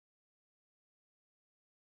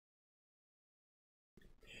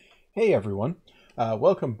Hey everyone,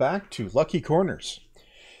 welcome back to Lucky Corners.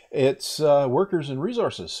 It's Workers and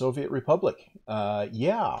Resources, Soviet Republic. We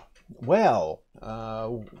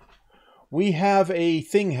have a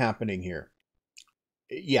thing happening here.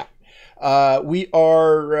 Yeah, we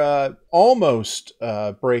are almost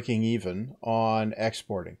breaking even on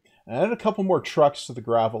exporting. I had a couple more trucks to the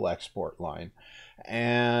gravel export line,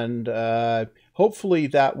 and hopefully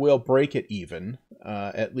that will break it even,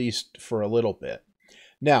 at least for a little bit.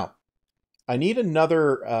 Now, I need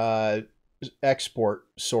another export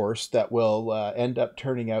source that will end up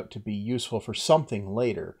turning out to be useful for something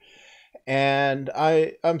later. And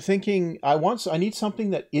I'm thinking I need something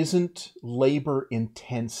that isn't labor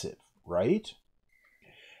intensive, right?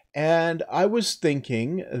 And I was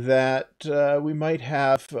thinking that we might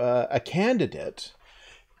have a candidate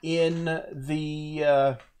in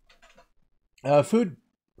the food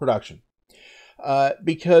production.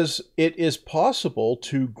 Because it is possible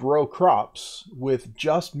to grow crops with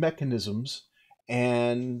just mechanisms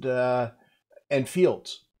and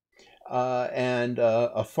fields and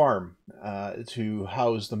a farm to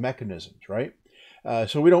house the mechanisms, right?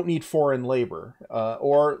 So we don't need foreign labor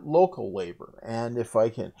or local labor. And if I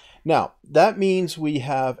can, now that means we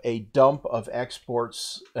have a dump of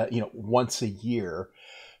exports, once a year.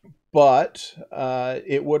 But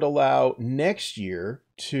it would allow next year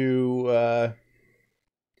to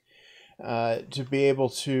be able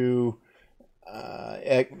to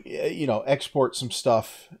export some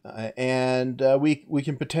stuff, and we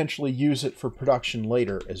can potentially use it for production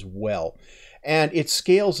later as well, and it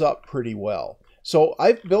scales up pretty well. So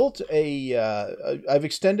I've built I've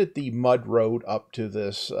extended the mud road up to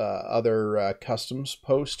this other customs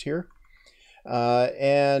post here,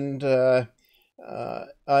 and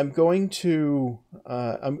I'm going to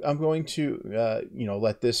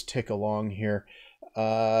let this tick along here.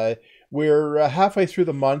 We're halfway through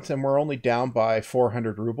the month and we're only down by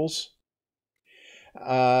 400 rubles.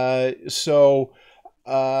 So,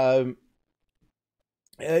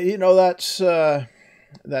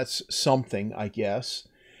 that's something, I guess.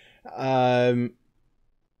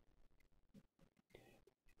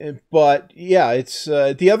 But yeah, it's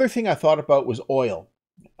the other thing I thought about was oil.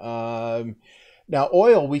 Now,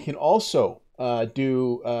 oil we can also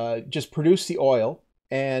do just produce the oil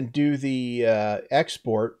and do the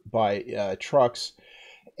export by trucks,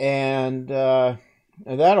 and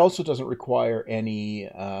that also doesn't require any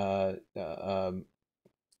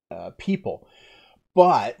people,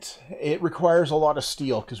 but it requires a lot of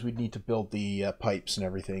steel because we need to build the pipes and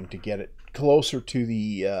everything to get it closer to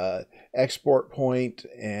the export point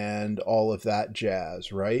and all of that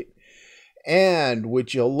jazz, right? And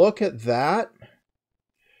would you look at that?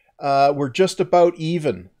 We're just about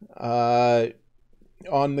even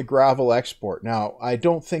on the gravel export. Now, I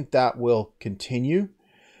don't think that will continue.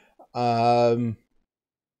 I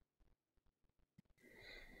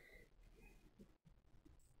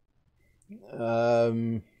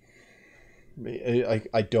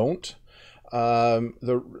don't. I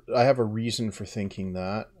have a reason for thinking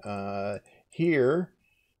that. Here,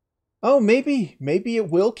 oh, maybe it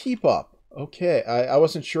will keep up. Okay, I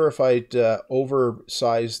wasn't sure if I'd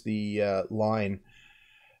oversized the line.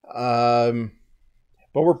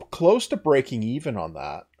 But we're close to breaking even on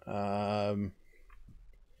that.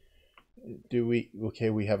 Do we? Okay,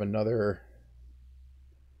 we have another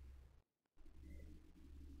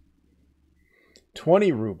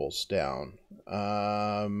 20 rubles down.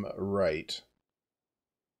 Right.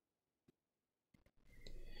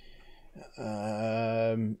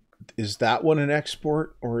 Is that one an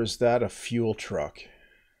export or is that a fuel truck?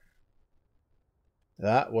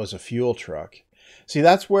 That was a fuel truck. See,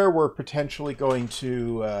 that's where we're potentially going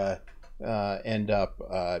to end up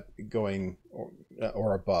going,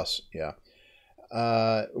 or a bus, yeah.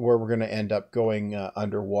 Where we're going to end up going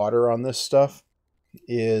underwater on this stuff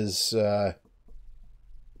is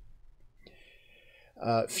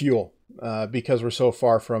fuel, because we're so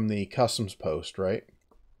far from the customs post, right?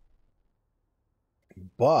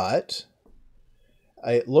 But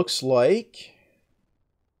it looks like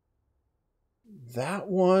that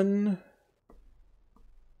one.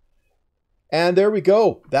 And there we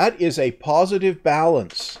go. That is a positive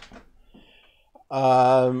balance.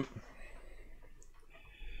 Yeah.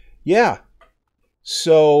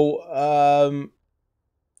 So,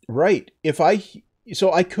 right.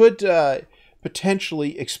 So I could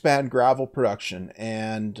potentially expand gravel production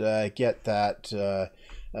and get that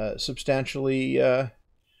substantially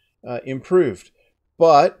improved.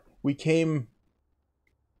 But we came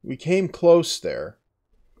close there.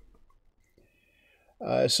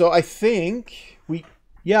 So I think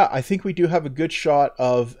Yeah, I think we do have a good shot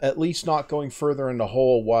of at least not going further in the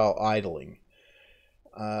hole while idling.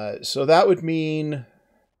 So that would mean...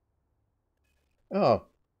 Oh.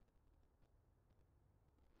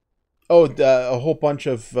 Oh, a whole bunch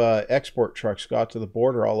of export trucks got to the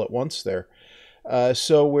border all at once there.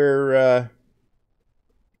 So we're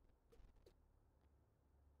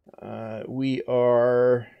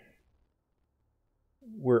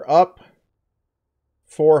up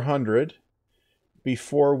 400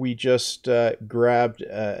 before we just grabbed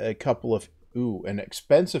a couple of an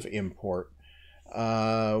expensive import.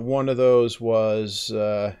 One of those was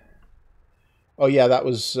oh yeah, that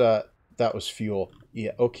was fuel.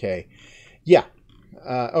 Yeah, okay. Yeah.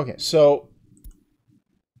 Okay, so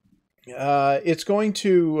it's going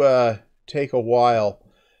to take a while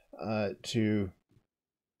to...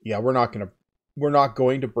 Yeah, we're not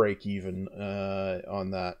going to break even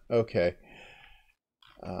on that. Okay.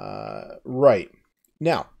 Right.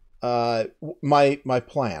 Now, my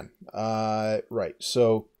plan. Right.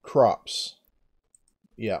 So crops.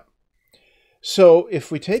 Yeah. So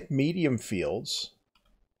if we take medium fields,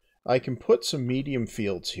 I can put some medium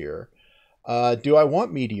fields here. Do I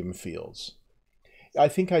want medium fields? I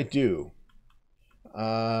think I do.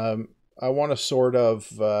 I want to sort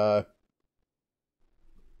of...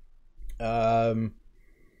 no,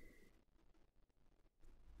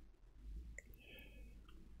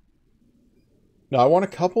 I want a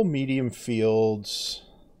couple medium fields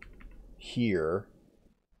here.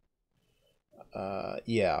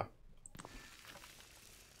 Yeah.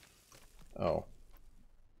 Oh.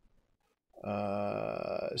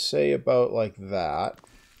 Say about like that.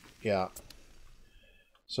 Yeah.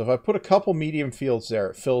 So if I put a couple medium fields there,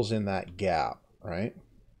 it fills in that gap, right?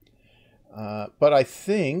 But I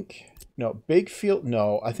think... No, big field...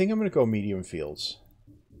 No, I think I'm going to go medium fields.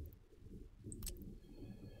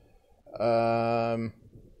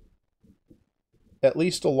 At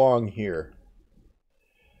least along here.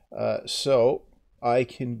 So I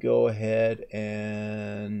can go ahead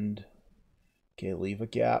and... Okay, leave a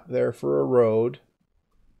gap there for a road.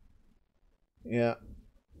 Yeah.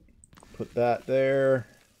 Put that there.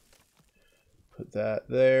 Put that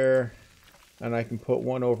there. And I can put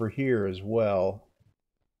one over here as well.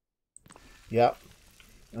 Yep.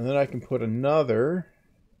 And then I can put another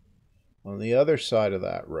on the other side of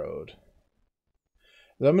that road.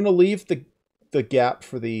 I'm going to leave the gap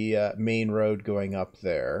for the main road going up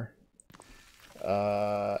there.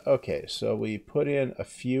 Okay, so we put in a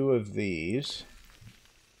few of these.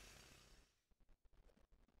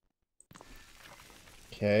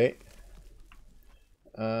 Okay.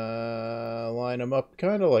 Line them up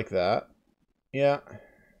kind of like that. Yeah.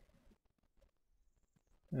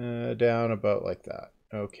 Down about like that.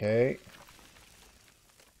 Okay.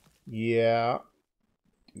 Yeah.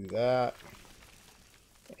 Do that.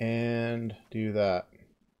 And do that.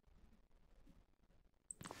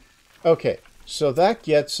 Okay. So that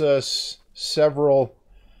gets us several...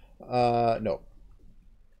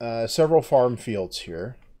 several farm fields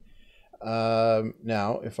here.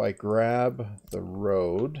 Now, if I grab the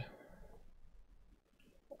road...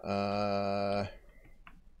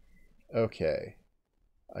 okay.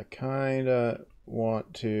 I kind of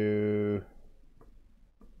want to...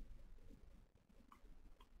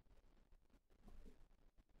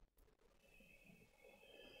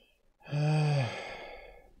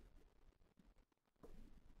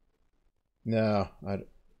 no,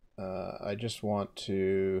 I just want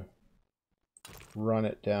to run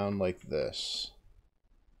it down like this.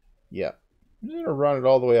 Yeah. I'm just going to run it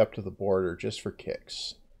all the way up to the border just for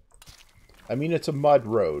kicks. I mean, it's a mud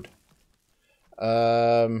road.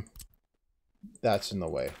 That's in the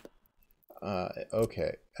way.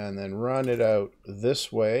 Okay. And then run it out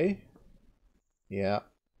this way. Yeah.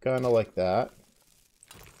 Kind of like that.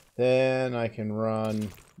 Then I can run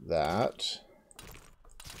that.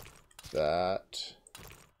 That.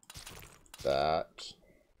 That.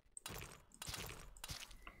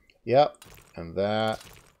 Yep. And that.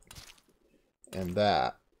 And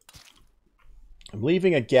that. I'm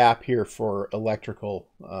leaving a gap here for electrical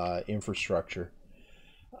infrastructure.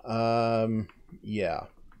 Yeah.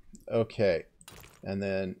 Okay. And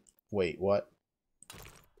then, wait, what?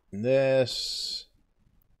 This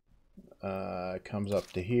comes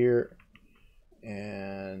up to here.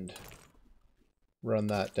 And run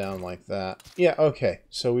that down like that. Yeah, okay.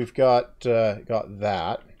 So we've got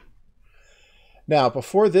that. Now,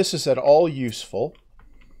 before this is at all useful,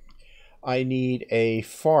 I need a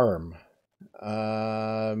farm.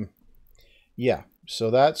 Yeah,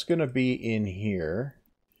 so that's going to be in here.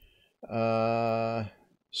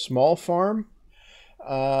 Small farm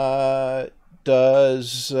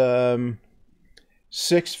does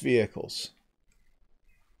 6 vehicles.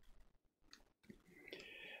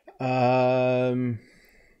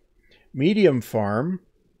 Medium farm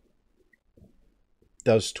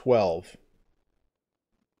does 12.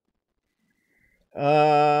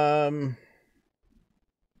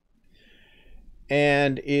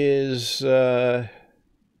 And is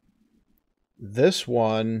this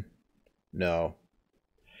one? No.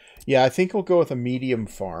 Yeah, I think we'll go with a medium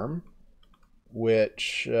farm,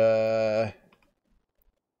 which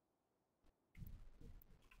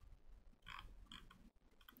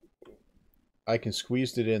I can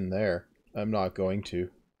squeeze it in there. I'm not going to.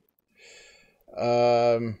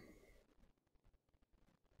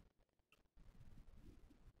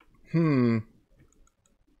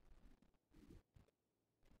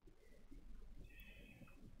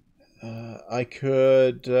 I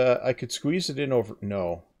could squeeze it in over.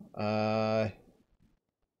 No.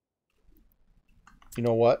 You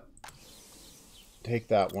know what? Take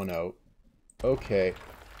that one out. Okay.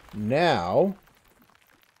 Now,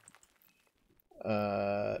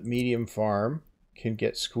 medium farm can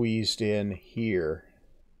get squeezed in here.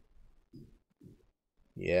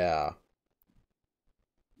 Yeah.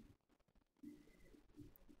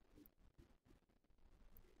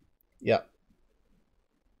 Yep.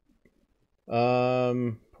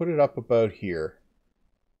 Put it up about here.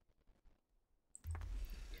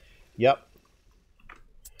 Yep.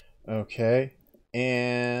 Okay.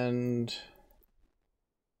 And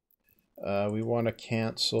we want to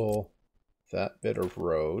cancel that bit of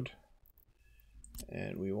road.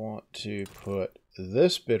 And we want to put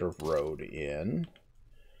this bit of road in.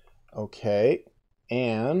 Okay.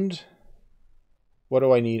 And what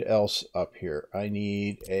do I need else up here? I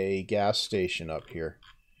need a gas station up here,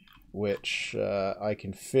 which I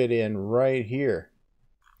can fit in right here.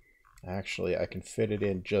 Actually, I can fit it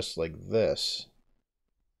in just like this.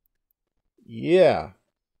 Yeah.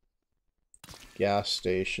 Gas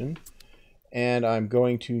station. And I'm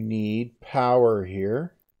going to need power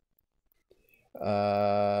here.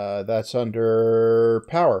 That's under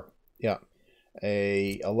power. Yeah.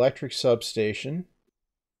 A electric substation.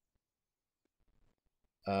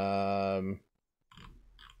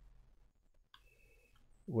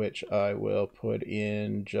 Which I will put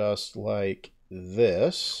in just like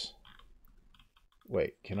this.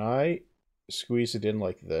 Wait, can I squeeze it in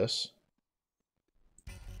like this?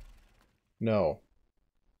 No.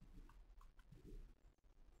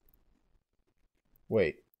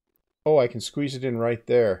 Wait. Oh, I can squeeze it in right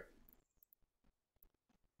there.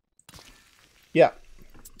 Yeah.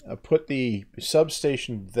 I'll put the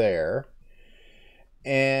substation there.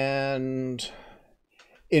 And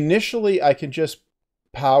initially, I can just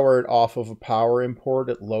power it off of a power import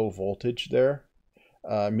at low voltage there.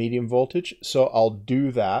 Medium voltage. So I'll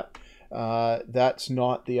do that. That's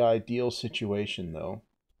not the ideal situation, though.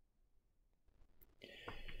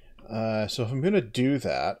 So if I'm going to do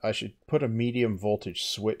that, I should put a medium voltage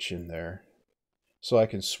switch in there. So I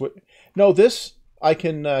can switch... No, this... I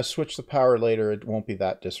can switch the power later. It won't be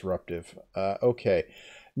that disruptive. Okay.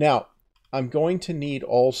 Now, I'm going to need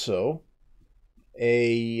also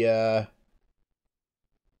a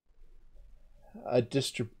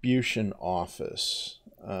distribution office.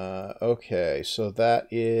 Okay, so that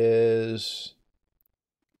is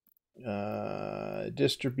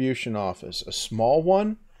distribution office. A small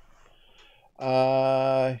one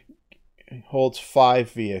holds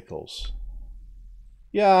 5 vehicles.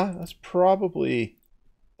 Yeah, that is probably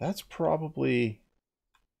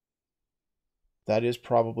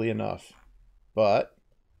enough. But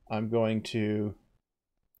I'm going to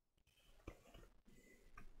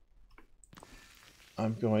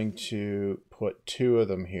put 2 of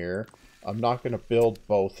them here. I'm not going to build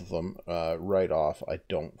both of them right off, I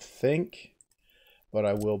don't think. But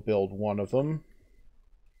I will build one of them.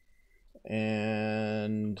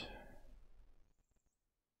 And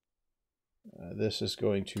this is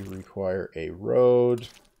going to require a road.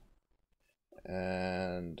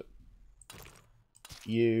 And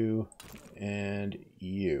you and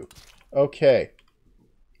you. Okay.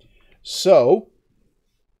 So...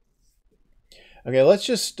 Okay, let's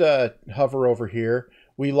just hover over here.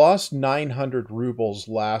 We lost 900 rubles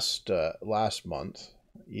last month.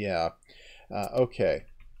 Yeah. Okay.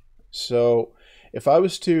 So if I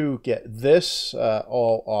was to get this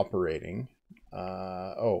all operating,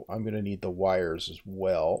 oh, I'm going to need the wires as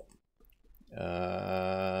well.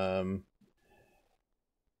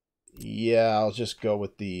 Yeah, I'll just go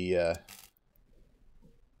with the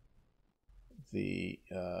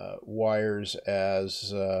wires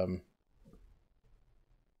as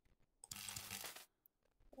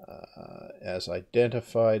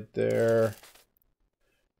identified there.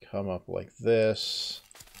 come up like this,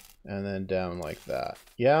 and then down like that.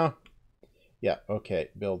 Yeah? Yeah, okay,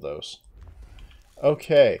 build those.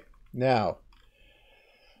 Okay, now,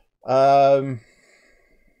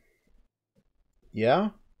 yeah,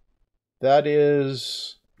 that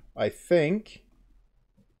is, I think,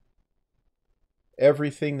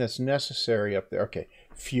 everything that's necessary up there. Okay,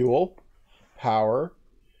 fuel, power,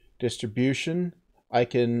 distribution. I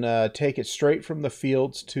can take it straight from the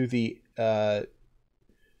fields to the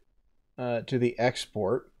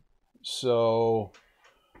export. So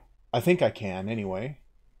I think I can anyway,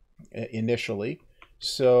 initially.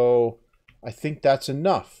 So I think that's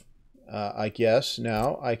enough. I guess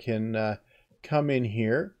now I can come in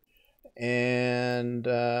here and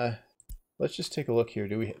let's just take a look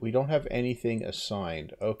here. We don't have anything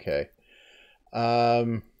assigned. Okay.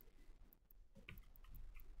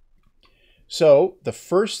 So the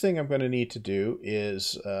first thing I'm going to need to do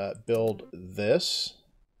is build this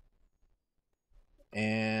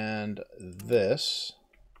and this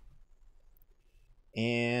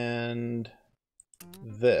and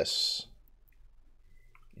this.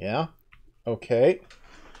 Yeah? Okay.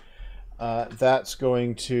 That's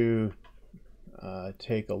going to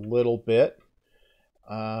take a little bit.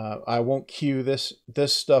 I won't queue this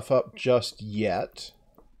stuff up just yet.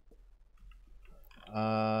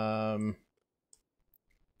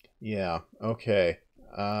 Yeah, okay.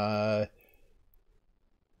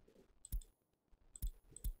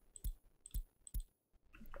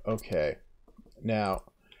 Okay. Now,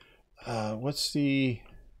 what's the...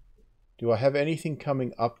 Do I have anything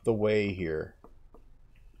coming up the way here?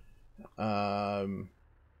 Oh,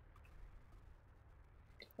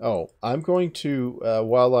 I'm going to,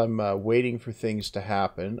 while I'm waiting for things to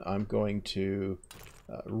happen, I'm going to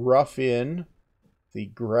rough in the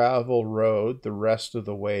gravel road the rest of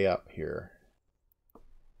the way up here.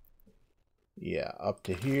 Yeah, up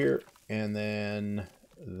to here, and then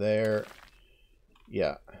there.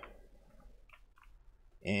 Yeah.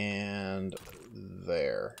 And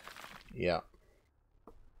there. Yeah.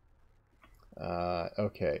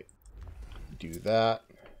 Okay. Do that.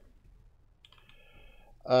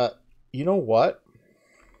 You know what?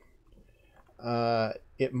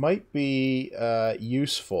 It might be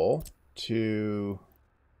useful to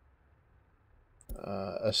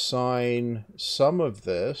assign some of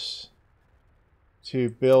this to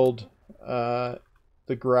build the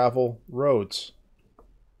gravel roads.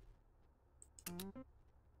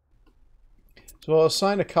 So I'll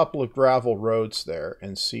assign a couple of gravel roads there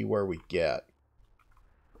and see where we get.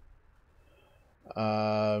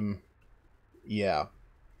 Yeah.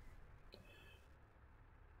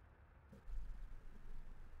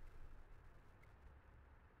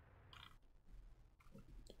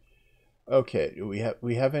 Okay, do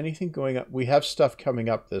we have anything going up? We have stuff coming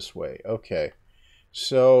up this way. Okay.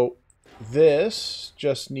 So this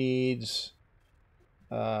just needs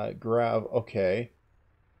gravel. Okay.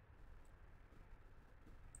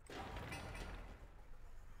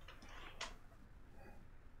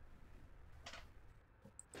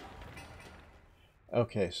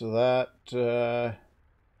 Okay, so that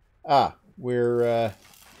we're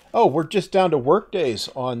oh, we're just down to work days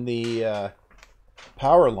on the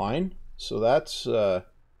power line. So that's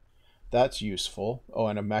useful. Oh,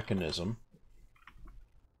 and a mechanism.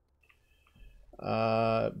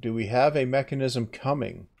 Do we have a mechanism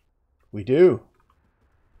coming? We do.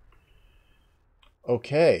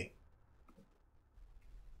 Okay.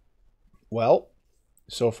 Well,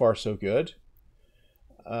 so far so good.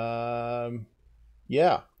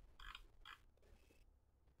 Yeah.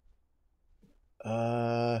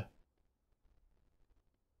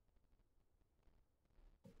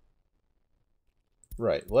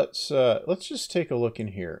 Right. Let's just take a look in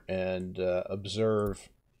here and observe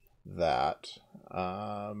that.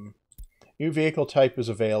 New vehicle type is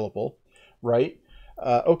available, right?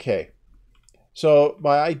 Okay. So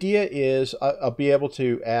my idea is I'll be able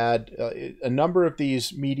to add a number of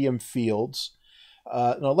these medium fields.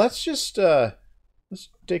 Now let's just let's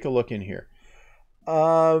take a look in here.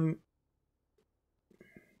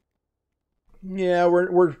 Yeah,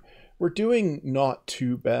 we're doing not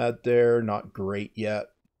too bad there, not great yet.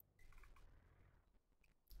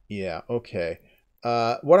 Yeah, okay.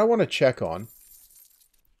 What I want to check on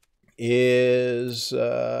is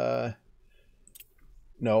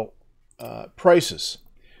prices.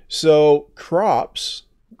 So crops.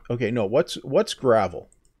 Okay, no. What's gravel?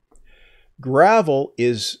 Gravel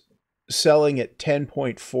is selling at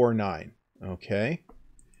 10.49. Okay.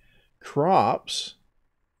 Crops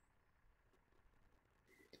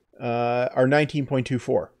are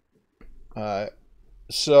 19.24.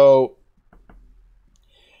 So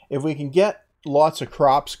if we can get lots of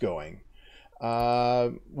crops going,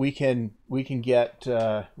 we can get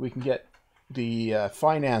the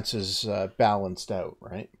finances balanced out,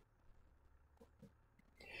 right?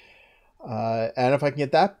 And if I can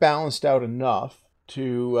get that balanced out enough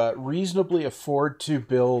to reasonably afford to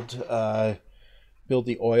build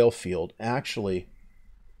the oil field, actually,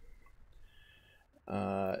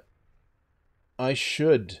 I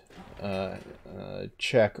should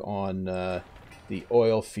check on the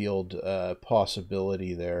oil field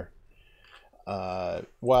possibility there.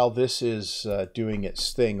 While this is doing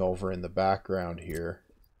its thing over in the background here,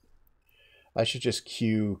 I should just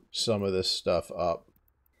queue some of this stuff up.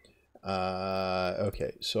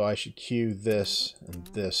 Okay, so I should queue this and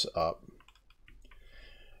this up.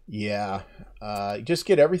 Yeah, just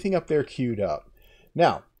get everything up there queued up.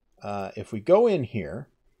 Now, if we go in here,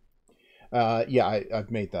 yeah, I've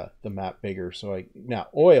made the map bigger. So now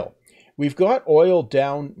oil. We've got oil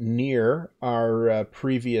down near our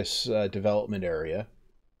previous development area.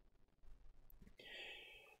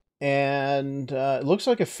 And it looks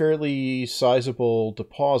like a fairly sizable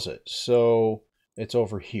deposit. So it's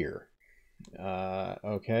over here.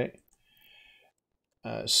 Okay.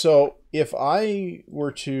 So if I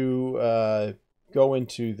were to go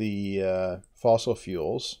into the fossil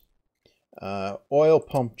fuels, oil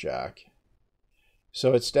pump jack,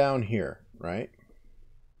 so it's down here, right?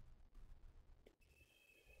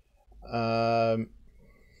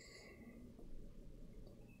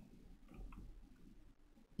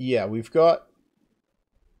 Yeah, we've got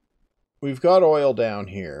oil down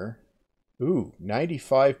here. Ooh,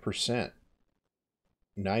 95%.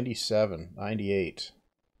 97, 98.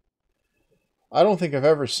 I don't think I've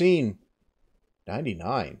ever seen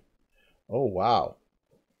 99. Oh, wow.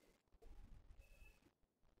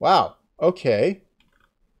 Wow. Okay.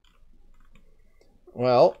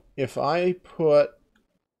 Well, if I put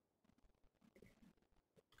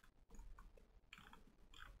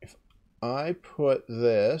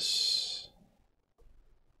this,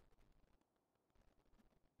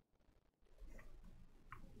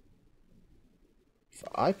 if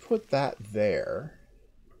I put that there,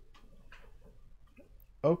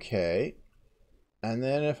 okay, and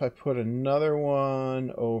then if I put another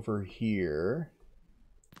one over here,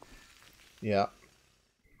 yeah,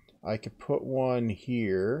 I could put one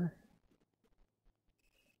here,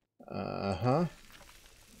 and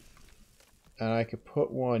I could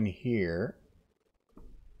put one here.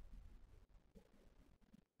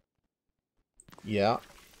 Yeah.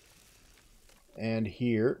 And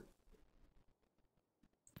here.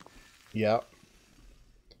 Yeah.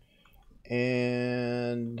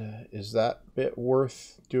 And is that bit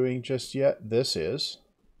worth doing just yet? This is.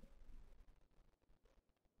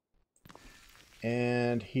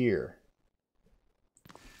 And here.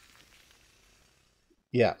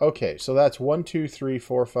 Yeah, okay, so that's 1, 2, 3,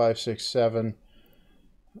 4, 5, 6, 7.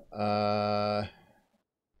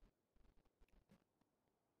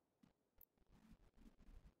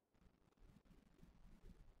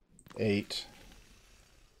 8.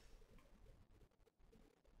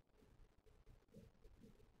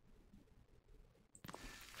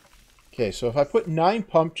 Okay, so if I put 9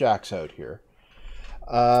 pump jacks out here,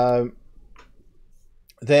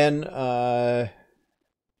 then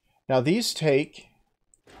now these take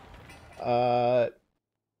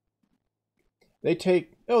they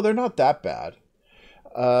take, oh, they're not that bad.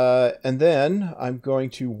 And then I'm going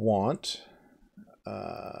to want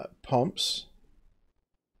pumps.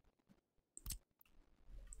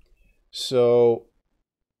 So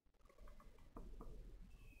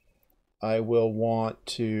I will want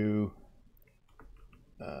to,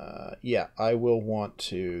 yeah, I will want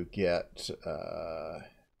to get,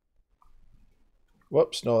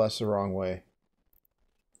 whoops, no, that's the wrong way.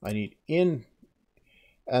 I need in,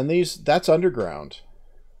 and these, that's underground.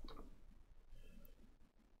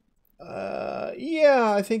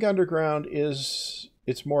 Yeah, I think underground is,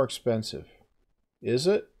 it's more expensive. Is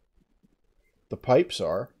it? The pipes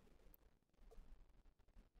are.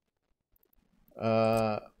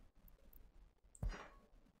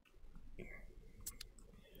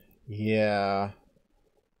 Yeah.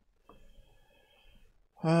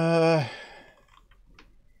 I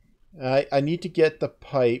need to get the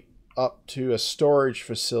pipe up to a storage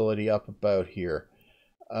facility up about here.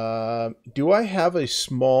 Do I have a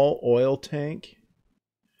small oil tank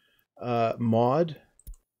mod?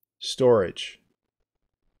 Storage.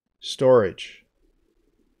 Storage.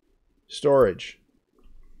 Storage.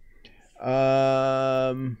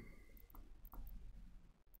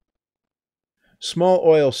 Small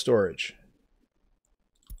oil storage.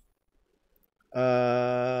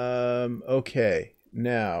 Okay,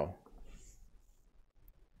 now.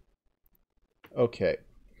 Okay.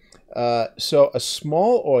 So a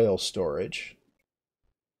small oil storage,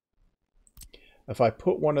 if I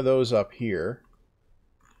put one of those up here,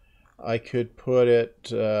 I could put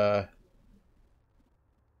it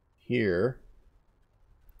here.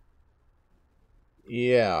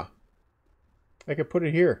 Yeah. I could put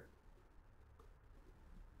it here.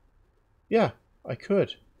 Yeah, I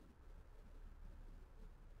could.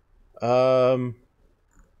 Or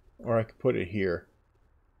I could put it here.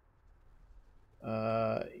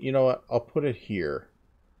 You know what? I'll put it here.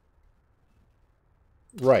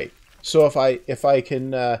 Right. So if I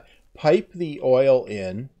can pipe the oil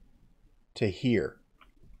in to here,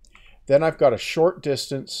 then I've got a short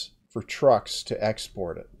distance for trucks to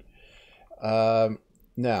export it.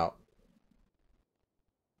 Now,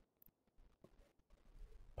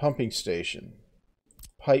 pumping station,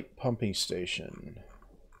 pipe pumping station.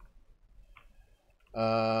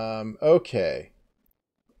 Okay.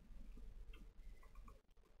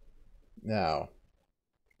 Now,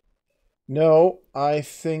 no, I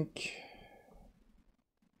think.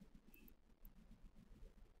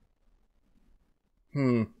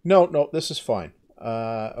 No, this is fine.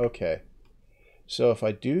 Okay. So if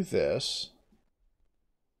I do this,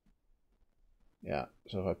 yeah.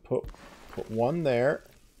 So if I put one there,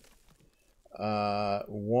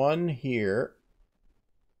 one here,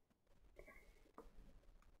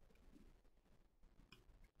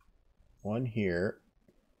 one here.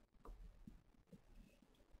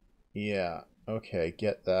 Yeah. Okay,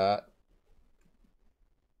 get that.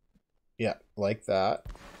 Yeah, like that.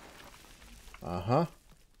 Uh-huh.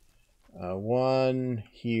 One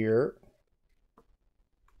here.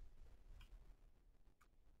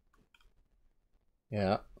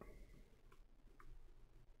 Yeah.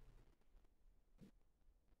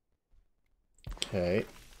 Okay.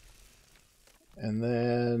 And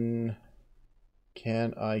then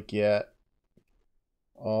can I get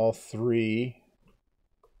all three?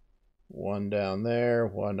 One down there,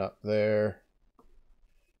 one up there.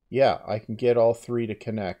 Yeah, I can get all three to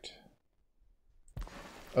connect.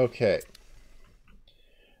 Okay.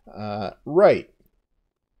 Right.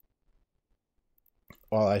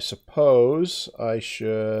 Well, I suppose I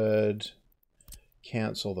should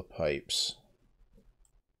cancel the pipes,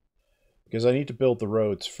 because I need to build the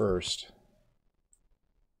roads first.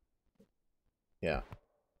 Yeah.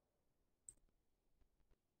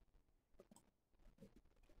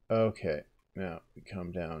 Okay. Now we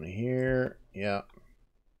come down here. Yeah.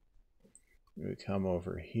 We come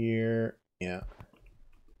over here. Yeah.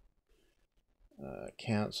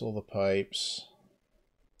 Cancel the pipes.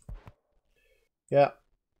 Yeah.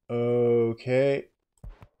 Okay.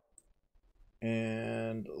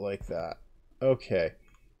 And like that. Okay.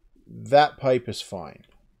 That pipe is fine.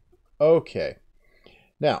 Okay.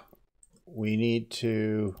 Now, we need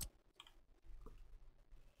to...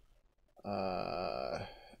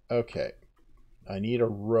 okay. I need a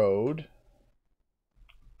road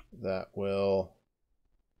that will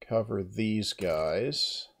cover these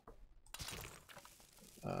guys.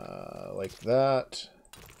 Like that.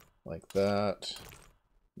 Like that.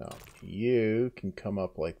 No, you can come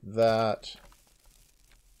up like that.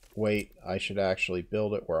 Wait, I should actually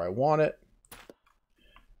build it where I want it.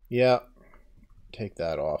 Yeah, take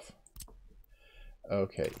that off.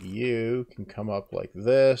 Okay, you can come up like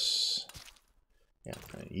this. Yeah,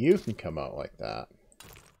 and you can come out like that.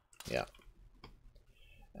 Yeah.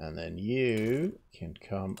 And then you can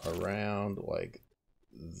come around like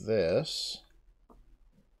this.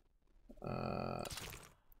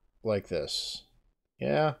 Like this.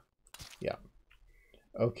 Yeah? Yeah.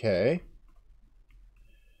 Okay.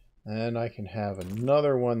 And I can have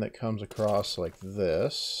another one that comes across like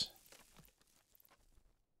this.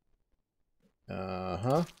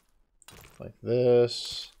 Uh-huh. Like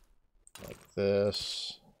this. Like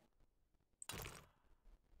this.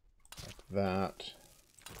 Like that.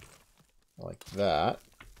 Like that.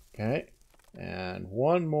 Okay. And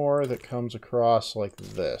one more that comes across like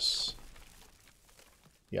this.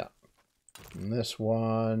 Yeah. And this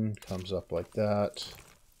one comes up like that.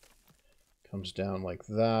 Comes down like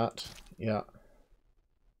that. Yeah.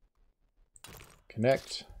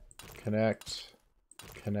 Connect. Connect.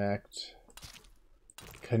 Connect.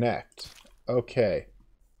 Connect. Okay.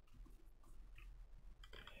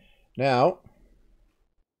 Now,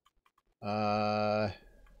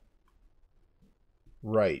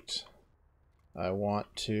 right. I want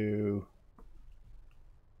to...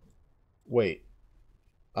 wait.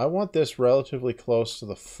 I want this relatively close to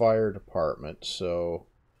the fire department, so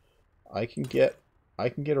I can get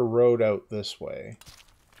a road out this way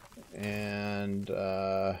and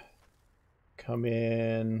come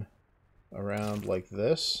in around like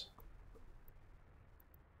this.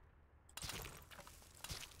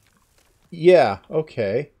 Yeah,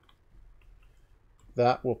 okay.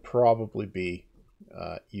 That will probably be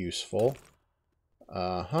useful.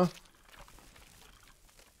 Uh-huh.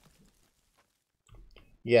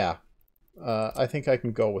 Yeah, I think I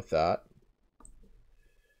can go with that.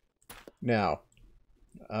 Now,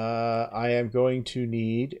 I am going to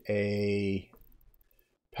need a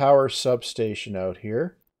power substation out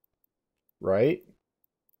here, right?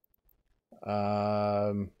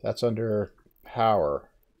 That's under power.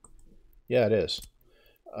 Yeah, it is.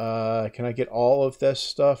 Can I get all of this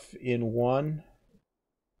stuff in one?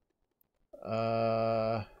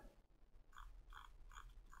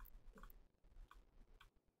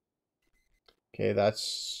 Okay,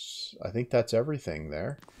 I think that's everything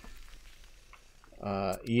there.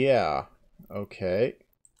 Yeah. Okay.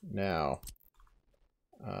 Now.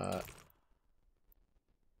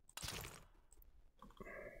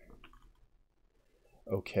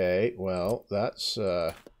 Okay, well, that's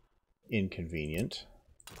inconvenient.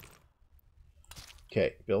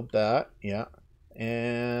 Okay, build that. Yeah.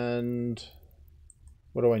 And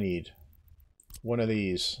what do I need? One of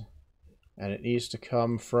these. And it needs to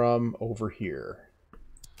come from over here.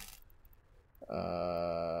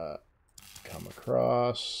 Come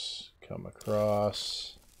across. Come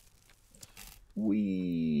across.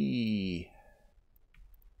 Whee!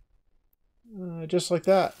 Just like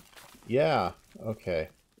that. Yeah. Okay.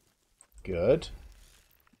 Good.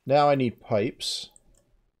 Now I need pipes.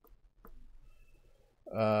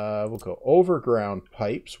 We'll go overground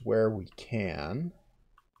pipes where we can.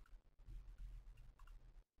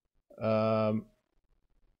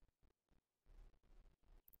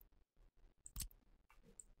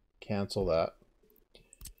 Cancel that.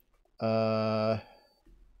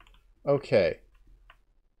 Okay.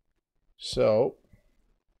 So,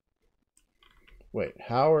 wait,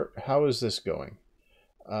 how is this going?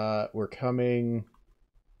 We're coming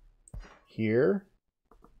here.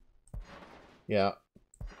 Yeah.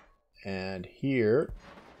 And here.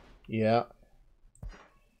 Yeah.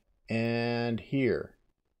 And here.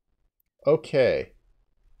 Okay.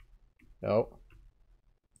 No.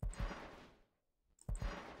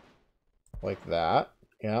 Like that.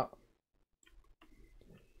 Yeah.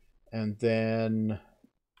 And then...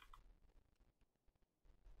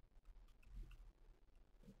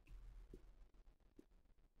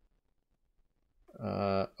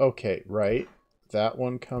 okay, right. That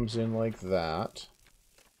one comes in like that.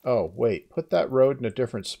 Oh, wait. Put that road in a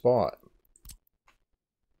different spot.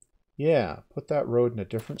 Yeah, put that road in a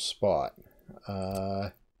different spot.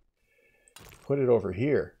 Put it over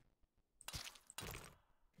here.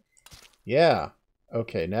 Yeah.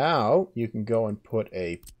 Okay, now you can go and put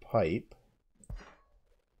a pipe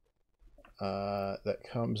that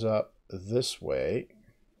comes up this way.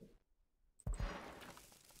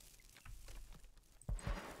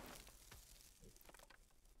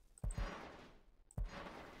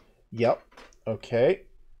 Yep. Okay.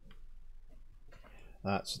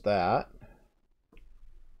 That's that.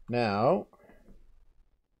 Now,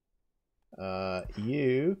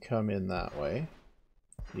 you come in that way.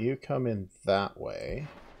 You come in that way.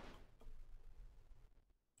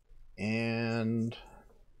 And...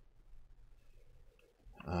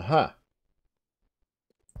 aha.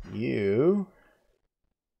 You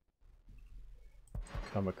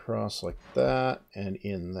come across like that and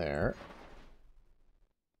in there.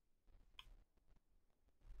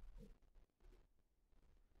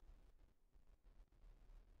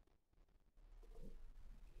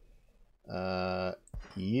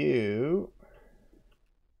 You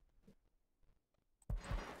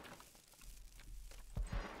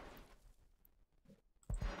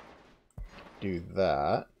do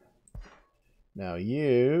that. Now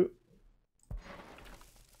you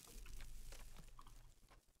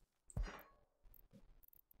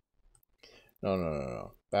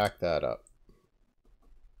no. Back that up.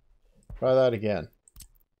 Try that again.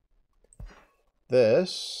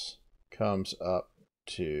 This comes up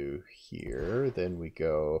to here. Then we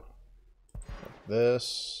go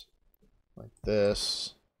like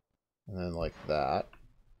this, and then like that.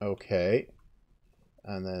 Okay.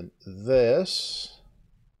 And then this.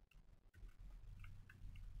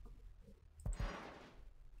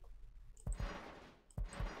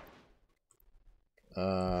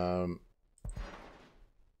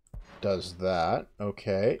 Does that.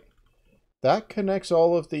 Okay. That connects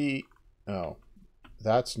all of the... oh,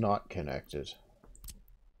 that's not connected.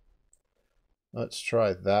 Let's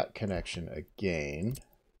try that connection again.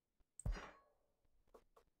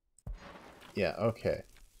 Yeah, okay.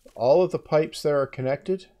 All of the pipes there are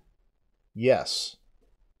connected? Yes.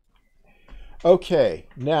 Okay,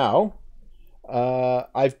 now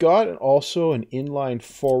I've got also an inline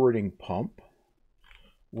forwarding pump,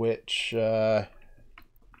 which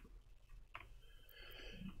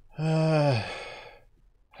how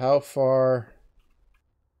far?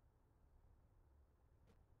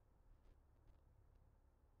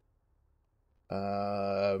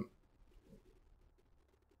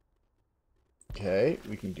 Okay,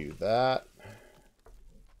 we can do that.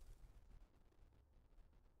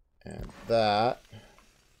 And that.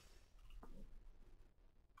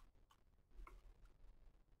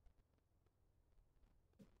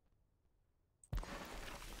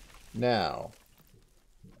 Now,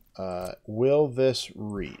 will this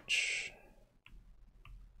reach?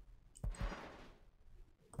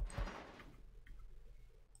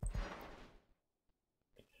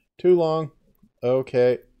 Too long.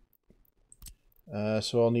 Okay.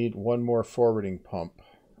 So I'll need one more forwarding pump.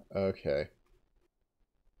 Okay.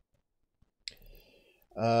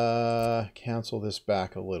 Cancel this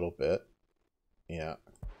back a little bit. Yeah.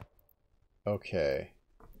 Okay.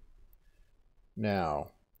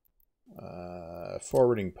 Now,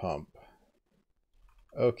 forwarding pump.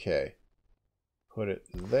 Okay. Put it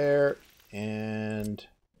there and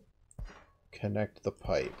connect the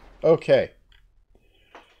pipe. Okay.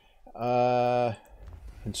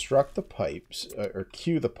 Construct the pipes, or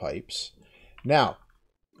cue the pipes. Now,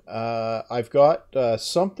 I've got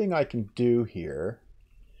something I can do here.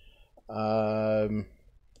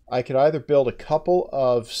 I could either build a couple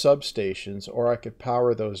of substations or I could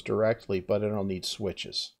power those directly, but I'll need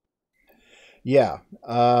switches. Yeah.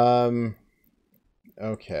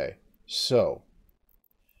 Okay. So,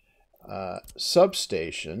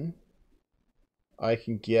 substation, I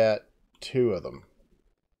can get 2 of them.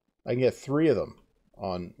 I can get 3 of them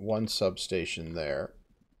on one substation there.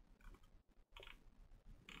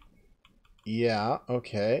 Yeah,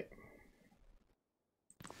 okay.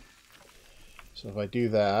 So if I do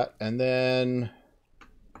that, and then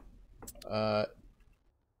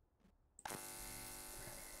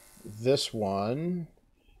this one,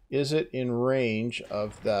 is it in range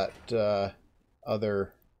of that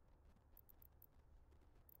other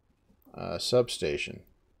substation?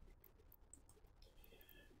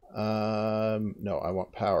 No, I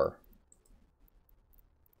want power.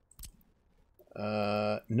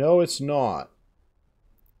 No, it's not.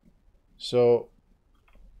 So,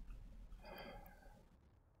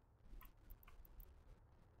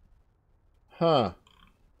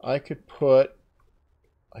 I could put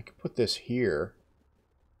this here.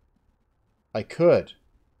 I could.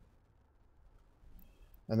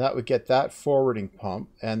 And that would get that forwarding pump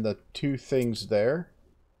and the 2 things there.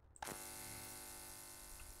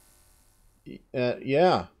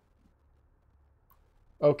 Yeah.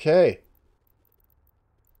 Okay.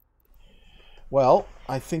 Well,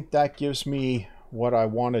 I think that gives me what I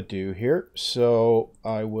want to do here. So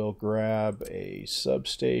I will grab a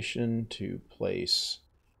substation to place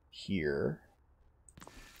here.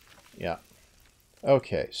 Yeah.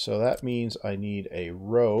 Okay, so that means I need a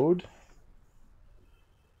road.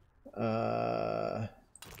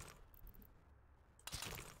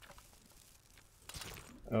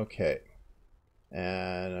 Okay.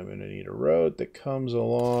 And I'm going to need a road that comes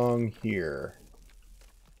along here.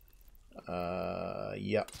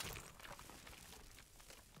 Yep.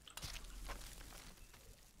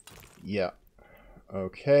 Yeah.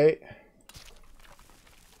 Okay.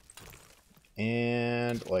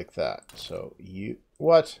 And like that. So you...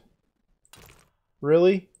 What?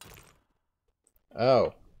 Really?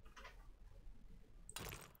 Oh.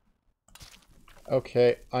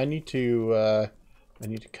 Okay, I need to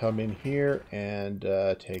come in here and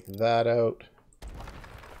take that out.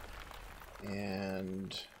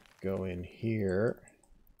 And go in here.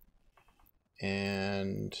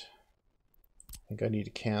 And I think I need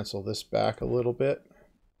to cancel this back a little bit.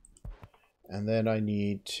 And then I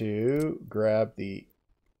need to grab the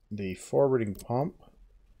forwarding pump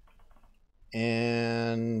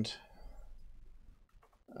and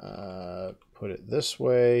put it this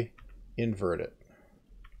way, invert it.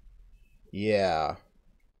 Yeah.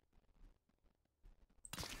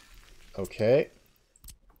 Okay.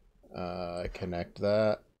 Connect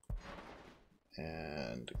that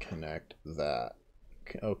and connect that.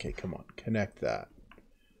 Okay, come on, connect that.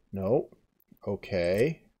 No.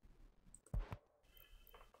 Okay.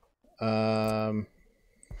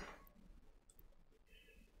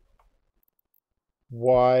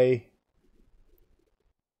 Why?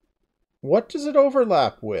 What does it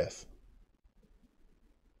overlap with?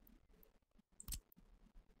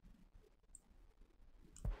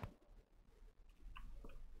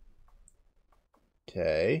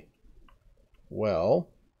 Okay. Well,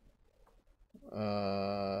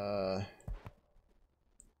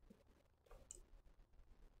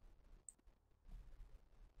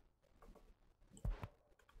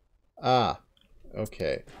 Ah,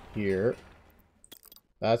 okay. Here.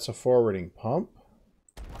 That's a forwarding pump.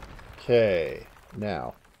 Okay,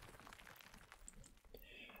 now.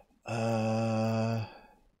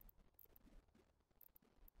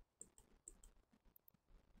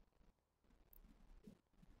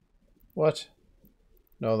 What?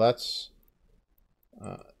 No, that's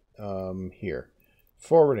here.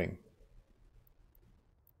 Forwarding.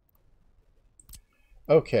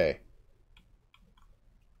 Okay.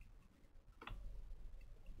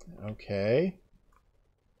 Okay.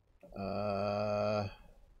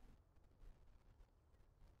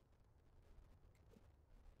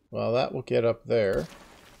 Well, that will get up there.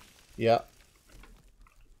 Yeah.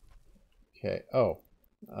 Okay. Oh.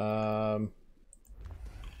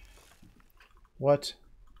 What?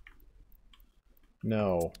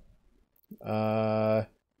 No.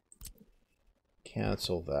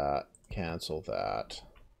 Cancel that. Cancel that.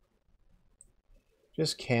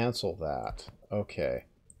 Just cancel that. Okay.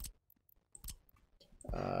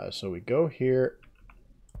 So we go here.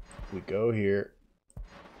 We go here.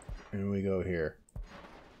 And we go here.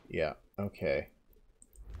 Yeah. Okay.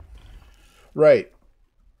 Right.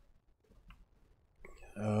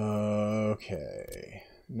 Okay.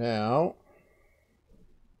 Now,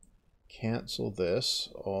 cancel this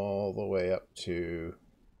all the way up to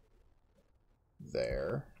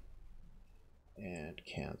there. And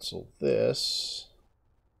cancel this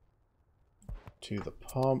to the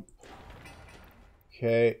pump.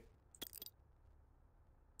 Okay.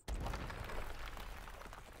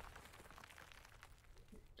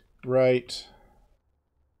 Right.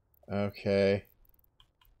 Okay.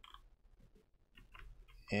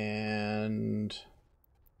 And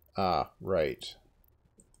right.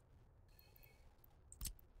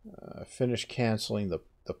 Finish canceling the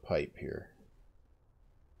pipe here.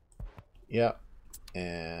 Yep.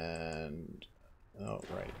 And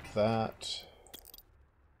right, that.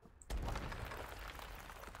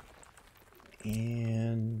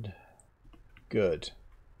 And good.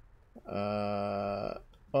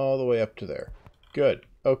 All the way up to there. Good.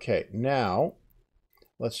 Okay, now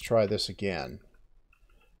let's try this again.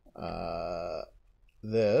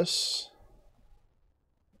 This,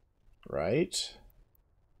 right,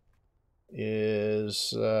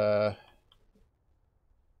 is right.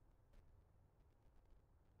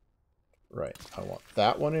 I want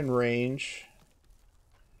that one in range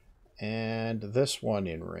and this one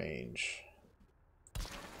in range.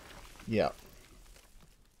 Yeah.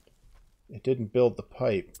 It didn't build the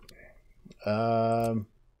pipe.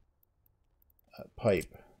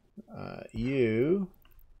 Pipe. You.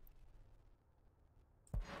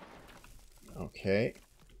 Okay.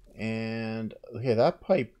 And, okay, that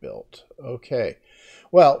pipe built. Okay.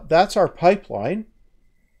 Well, that's our pipeline.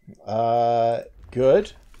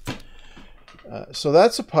 Good. So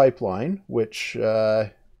that's a pipeline, which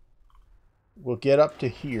will get up to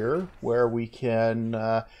here, where we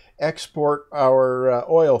can export our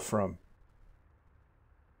oil from.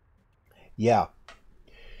 Yeah.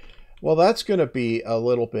 Well, that's going to be a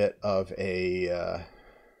little bit of a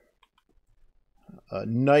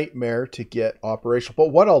nightmare to get operational.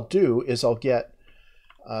 But what I'll do is I'll get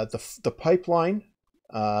the pipeline,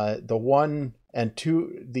 the 1 and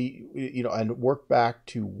 2, and work back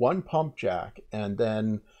to 1 pump jack, and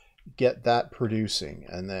then get that producing,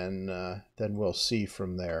 and then we'll see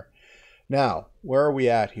from there. Now, where are we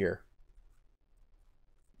at here?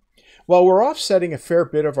 Well, we're offsetting a fair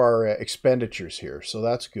bit of our expenditures here, so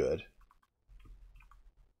that's good.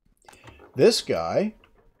 This guy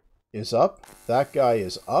is up. That guy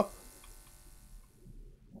is up.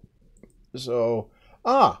 So,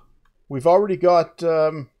 we've already got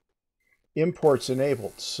imports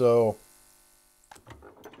enabled. So,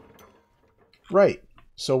 right.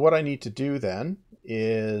 So what I need to do then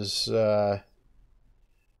is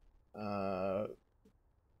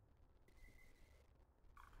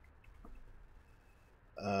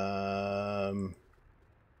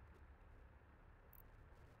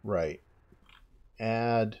right.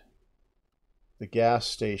 Add the gas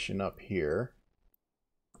station up here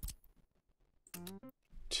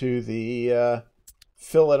to the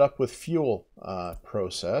fill it up with fuel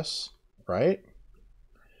process, right?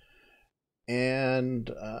 And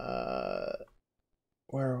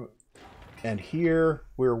here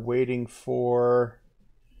we're waiting for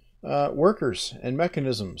workers and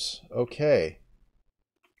mechanisms. Okay.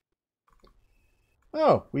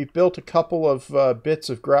 Oh, we've built a couple of bits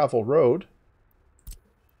of gravel road.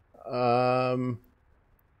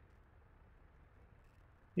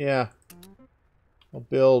 Yeah. I'll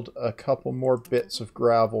build a couple more bits of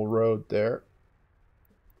gravel road there.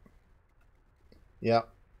 Yeah.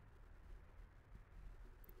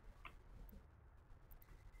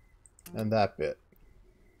 And that bit.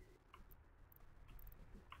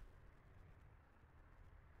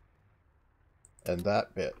 And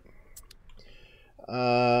that bit.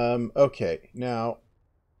 Okay, now,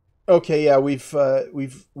 okay, yeah, we've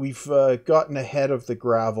gotten ahead of the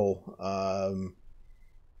gravel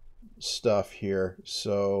stuff here,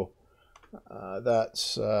 so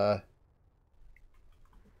that's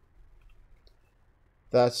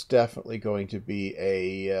definitely going to be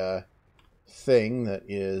a thing that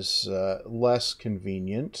is less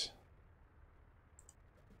convenient.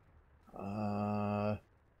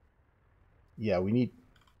 Yeah, we need...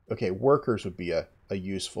 Okay, workers would be a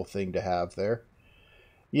useful thing to have there.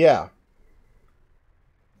 Yeah.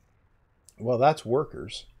 Well, that's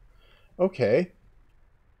workers. Okay.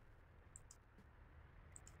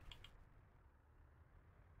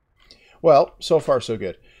 Well, so far so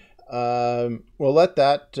good. We'll let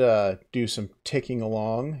that do some ticking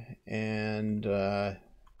along and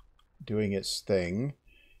doing its thing.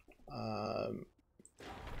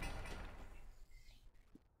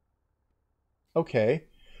 Okay.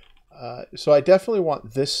 So I definitely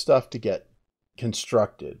want this stuff to get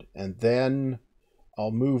constructed, and then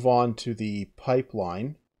I'll move on to the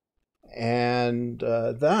pipeline, and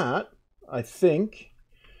that, I think,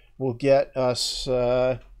 will get us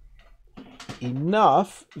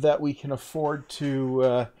enough that we can afford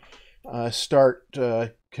to start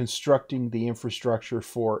constructing the infrastructure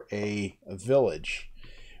for a village,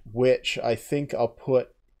 which I think I'll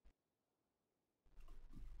put...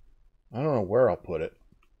 I don't know where I'll put it.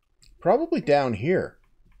 Probably down here.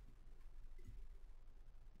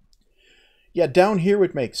 Yeah, down here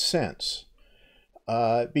would make sense.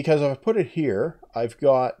 Because if I put it here, I've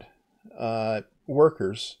got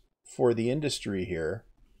workers for the industry here,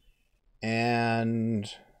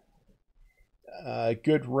 and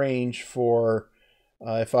good range for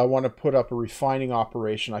if I want to put up a refining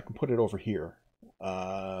operation, I can put it over here.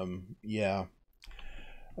 Yeah,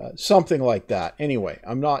 something like that. Anyway,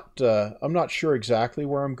 I'm not sure exactly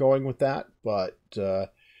where I'm going with that, but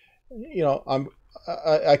you know,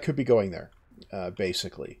 I could be going there.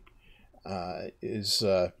 Basically, is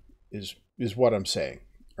what I'm saying,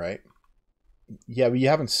 right? Yeah, but you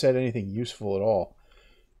haven't said anything useful at all.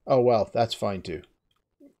 Oh well, that's fine too.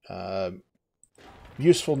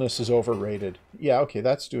 Usefulness is overrated. Yeah, okay,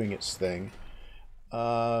 that's doing its thing.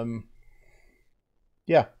 Yeah.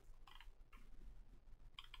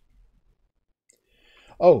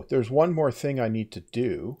 Oh, there's one more thing I need to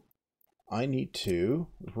do. I need to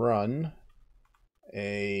run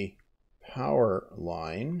a power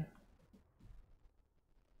line.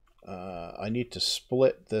 I need to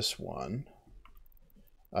split this one.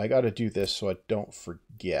 I got to do this so I don't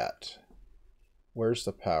forget. Where's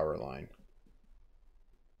the power line?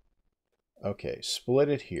 Okay, split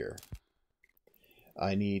it here.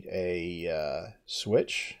 I need a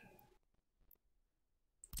switch.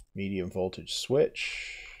 Medium voltage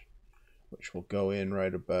switch, which will go in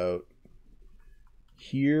right about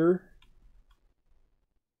here.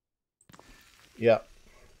 Yep.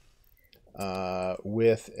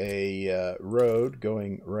 With a road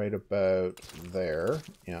going right about there.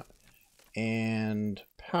 Yeah. And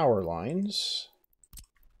power lines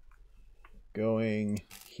going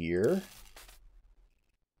here.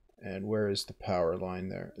 And where is the power line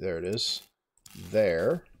there? There it is.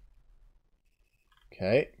 There.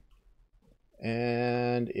 Okay.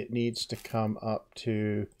 And it needs to come up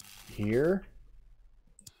to here.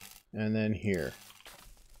 And then here.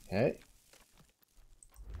 Okay.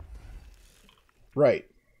 Right.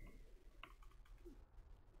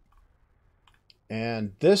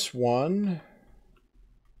 And this one,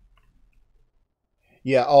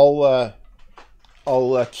 yeah, I'll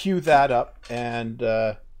queue that up, and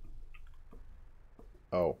oh,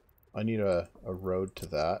 I need a road to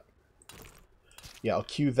that. Yeah, I'll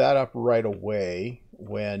queue that up right away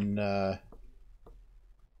when I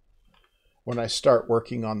start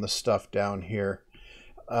working on the stuff down here.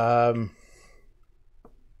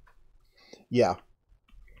 Yeah.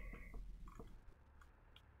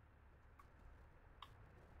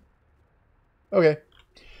 Okay.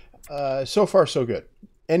 So far, so good.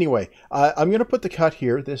 Anyway, I'm going to put the cut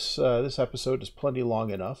here. This episode is plenty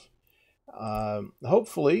long enough.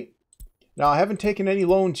 Hopefully, now I haven't taken any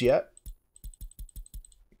loans yet,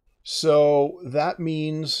 so that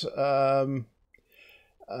means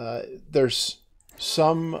there's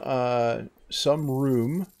some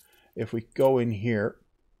room if we go in here.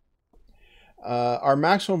 Our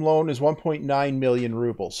maximum loan is 1.9 million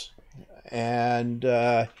rubles, and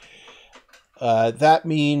that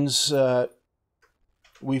means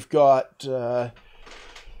we've got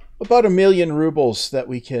about 1,000,000 rubles that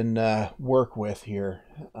we can work with here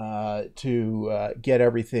to get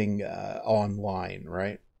everything online,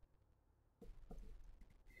 right?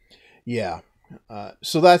 Yeah.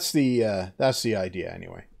 So that's the idea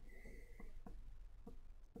anyway.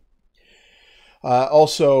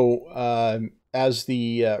 Also, as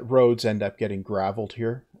the roads end up getting graveled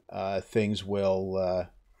here, things will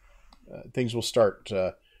start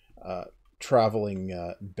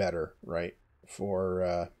traveling better, right?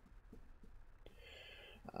 For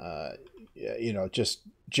just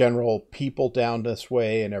general people down this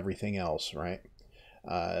way and everything else, right?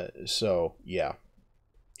 So yeah.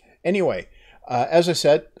 Anyway, as I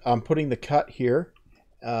said, I'm putting the cut here,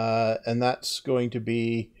 and that's going to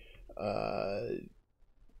be.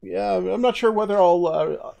 Yeah, I'm not sure whether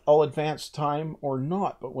I'll advance time or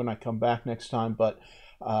not, but when I come back next time, but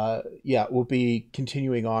yeah, we'll be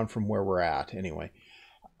continuing on from where we're at anyway.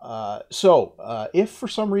 So, if for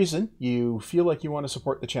some reason you feel like you want to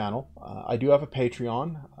support the channel, I do have a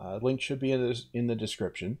Patreon. Link should be in the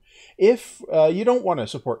description. If you don't want to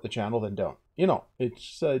support the channel, then don't.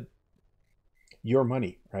 It's your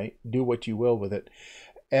money, right? Do what you will with it.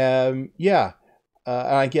 Yeah.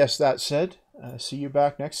 I guess that said, see you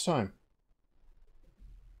back next time.